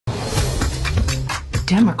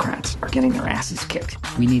Democrats are getting their asses kicked.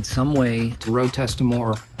 We need some way to road test a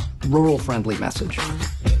more rural-friendly message.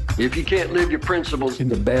 If you can't live your principles in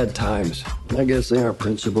the bad times, I guess they aren't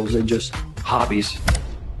principles, they're just hobbies.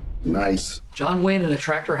 Nice. John Wayne and a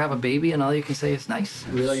tractor have a baby and all you can say is nice.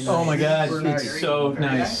 Really nice. Oh my God, it's so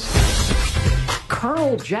nice.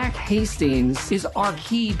 Colonel Jack Hastings is our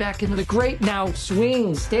key back into the great now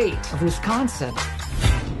swing state of Wisconsin.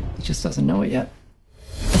 He just doesn't know it yet.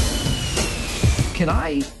 Can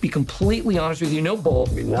I be completely honest with you? No bull.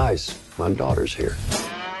 Be nice. My daughter's here.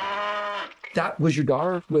 That was your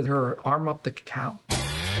daughter with her arm up the cow?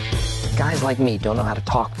 Guys like me don't know how to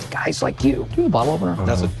talk with guys like you. Do you have a bottle opener?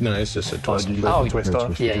 No, it's just a twist. Oh, twist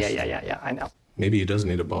off. Yeah, I know. Maybe he does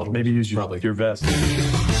need a bottle. Maybe use your vest.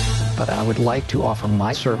 But I would like to offer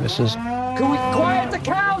my services. Can we quiet the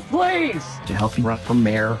cows, please? To help you run for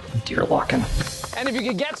mayor of Deerlocking. And if you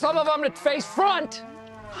could get some of them to face front.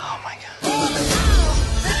 Oh my God.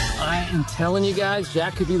 I am telling you guys,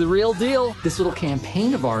 Jack could be the real deal. This little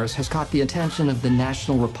campaign of ours has caught the attention of the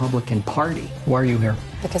National Republican Party. Why are you here?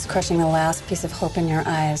 Because crushing the last piece of hope in your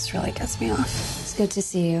eyes really gets me off. It's good to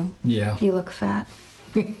see you. Yeah. You look fat.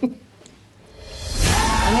 I'm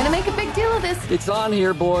gonna make a big deal of this. It's on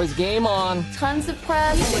here, boys. Game on. Tons of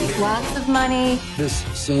press, lots of money. This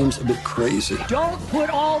seems a bit crazy. Don't put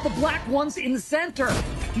all the black ones in the center.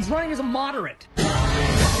 He's running as a moderate.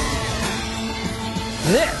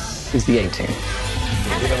 This is the A-team.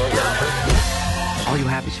 All you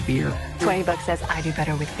have is fear. $20 says I do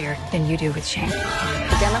better with fear than you do with shame.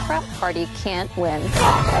 The Democrat Party can't win.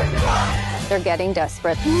 They're getting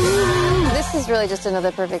desperate. This is really just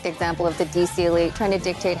another perfect example of the DC elite trying to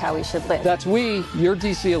dictate how we should live. That's we. You're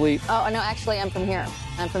DC elite. Oh, no, actually, I'm from here.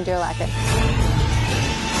 I'm from Deerlocking.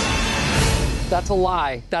 That's a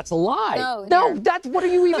lie. That's a lie. No, that's what are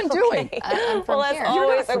you even doing? I'm from here. Well, that's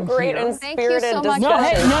always a great and Thank you spirited so much.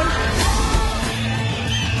 discussion. No, hey, no.